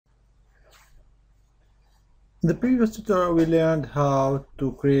In the previous tutorial, we learned how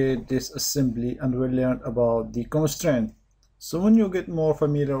to create this assembly and we learned about the constraint. So when you get more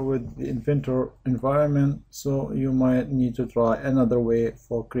familiar with the Inventor environment, so you might need to try another way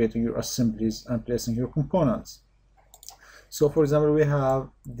for creating your assemblies and placing your components. So for example, we have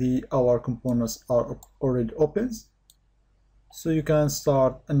our components are already open. So you can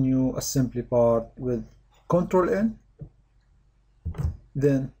start a new assembly part with Control N.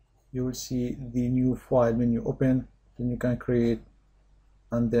 Then you will see the new file menu open. Then you can create,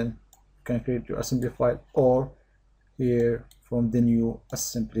 and then you can create your assembly file, or here from the new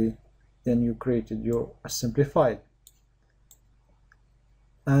assembly, then you created your assembly file.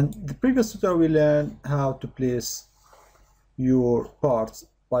 And the previous tutorial we learned how to place your parts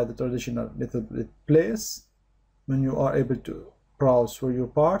by the traditional method with place, when you are able to browse for your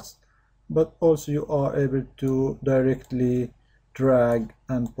parts, but also you are able to directly drag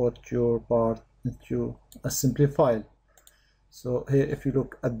and put your part into assembly file. So here, if you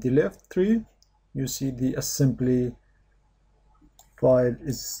look at the left tree, you see the assembly file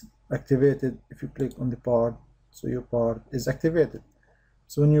is activated. If you click on the part, so your part is activated.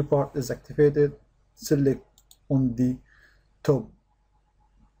 So when your part is activated, select on the top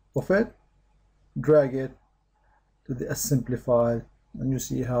of it, drag it to the assembly file, and you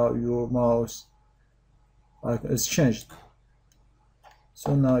see how your mouse icon is changed.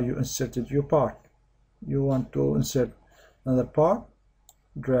 So now you inserted your part. You want to insert another part,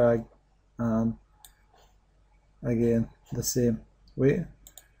 drag, and again the same way,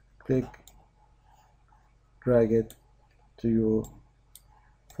 click, drag it to your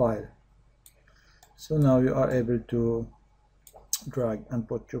file. So now you are able to drag and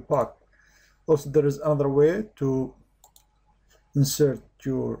put your part. Also, there is another way to insert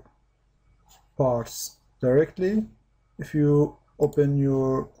your parts directly. If you open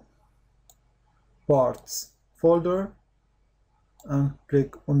your parts folder and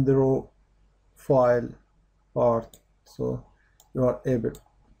click on the raw file part, so you are able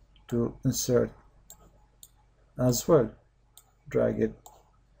to insert as well, drag it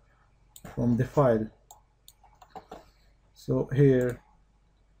from the file. So here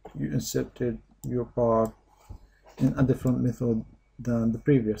you inserted your part in a different method than the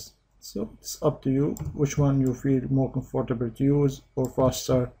previous. So it's up to you which one you feel more comfortable to use or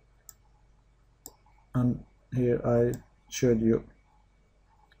faster. And here I showed you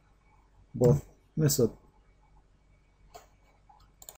both methods.